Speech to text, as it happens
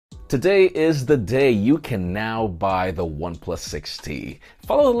Today is the day you can now buy the OnePlus 6T.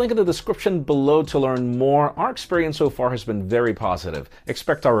 Follow the link in the description below to learn more. Our experience so far has been very positive.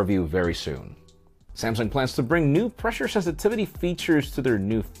 Expect our review very soon. Samsung plans to bring new pressure sensitivity features to their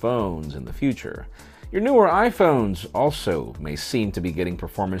new phones in the future. Your newer iPhones also may seem to be getting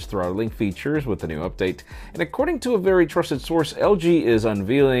performance throttling features with the new update. And according to a very trusted source, LG is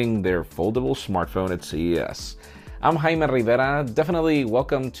unveiling their foldable smartphone at CES. I'm Jaime Rivera. Definitely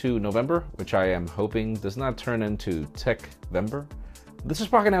welcome to November, which I am hoping does not turn into Tech-vember. This is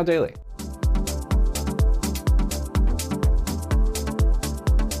Pocket Now Daily.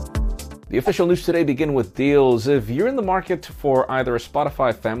 The official news today begin with deals. If you're in the market for either a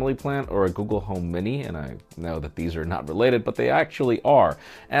Spotify family plan or a Google Home Mini, and I know that these are not related, but they actually are,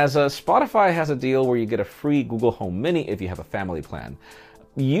 as Spotify has a deal where you get a free Google Home Mini if you have a family plan.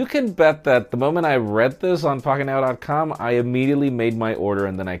 You can bet that the moment I read this on PocketNow.com, I immediately made my order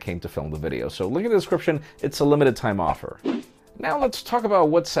and then I came to film the video. So look at the description, it's a limited time offer. Now let's talk about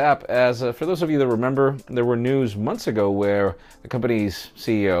WhatsApp, as for those of you that remember, there were news months ago where the company's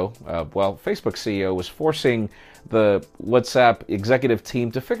CEO, Facebook's CEO, was forcing the WhatsApp executive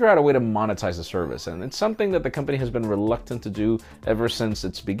team to figure out a way to monetize the service. And it's something that the company has been reluctant to do ever since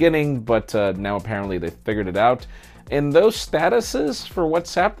its beginning, but now apparently they've figured it out. In those statuses for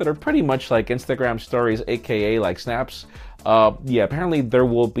WhatsApp that are pretty much like Instagram stories, aka like snaps, apparently there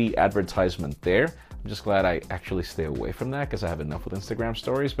will be advertisement there. I'm just glad I actually stay away from that because I have enough with Instagram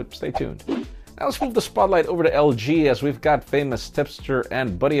stories, but stay tuned. Now let's move the spotlight over to LG, as we've got famous tipster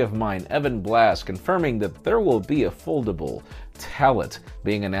and buddy of mine, Evan Blass, confirming that there will be a foldable tablet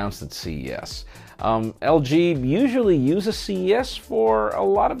being announced at CES. LG usually uses CES for a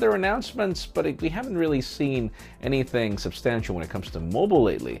lot of their announcements, but we haven't really seen anything substantial when it comes to mobile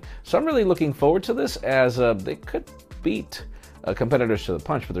lately. So I'm really looking forward to this, as they could beat competitors to the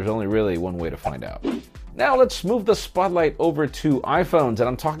punch, but there's only really one way to find out. Now let's move the spotlight over to iPhones, and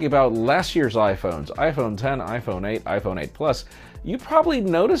I'm talking about last year's iPhones, iPhone 10, iPhone 8, iPhone 8 Plus. You probably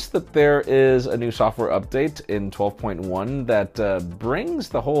noticed that there is a new software update in 12.1 that brings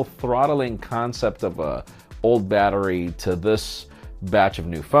the whole throttling concept of a old battery to this batch of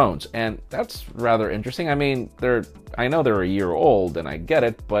new phones, and that's rather interesting. I mean, I know they're a year old, and I get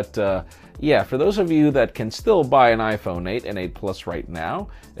it, but for those of you that can still buy an iPhone 8 and 8 Plus right now,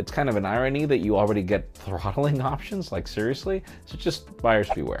 it's kind of an irony that you already get throttling options, like seriously, so just buyers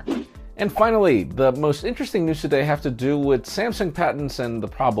beware. And finally, the most interesting news today have to do with Samsung patents and the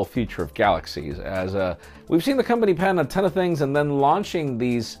probable future of Galaxies, as we've seen the company patent a ton of things and then launching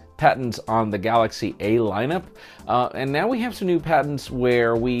these patents on the Galaxy A lineup, and now we have some new patents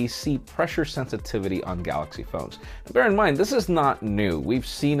where we see pressure sensitivity on Galaxy phones. And bear in mind, this is not new. We've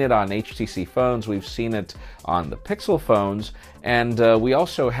seen it on HTC phones, we've seen it on the Pixel phones, and we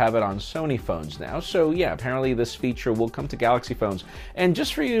also have it on Sony phones now. So yeah, apparently this feature will come to Galaxy phones. And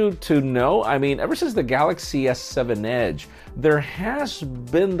just for you to know, I mean, ever since the Galaxy S7 Edge, there has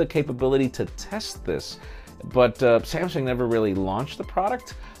been the capability to test this, but Samsung never really launched the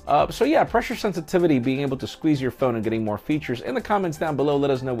product. So yeah, pressure sensitivity, being able to squeeze your phone and getting more features. In the comments down below, let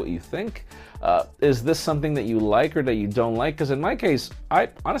us know what you think. Is this something that you like or that you don't like? Because in my case, I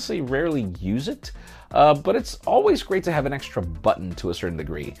honestly rarely use it, but it's always great to have an extra button to a certain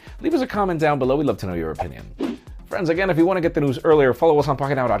degree. Leave us a comment down below. We'd love to know your opinion. Friends, again, if you want to get the news earlier, follow us on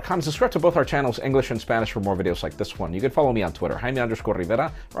PocketNow.com. Subscribe to both our channels, English and Spanish, for more videos like this one. You can follow me on Twitter, Jaime_Rivera,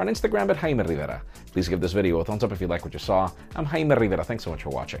 or on Instagram at Jaime Rivera. Please give this video a thumbs up if you like what you saw. I'm Jaime Rivera. Thanks so much for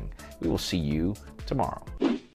watching. We will see you tomorrow.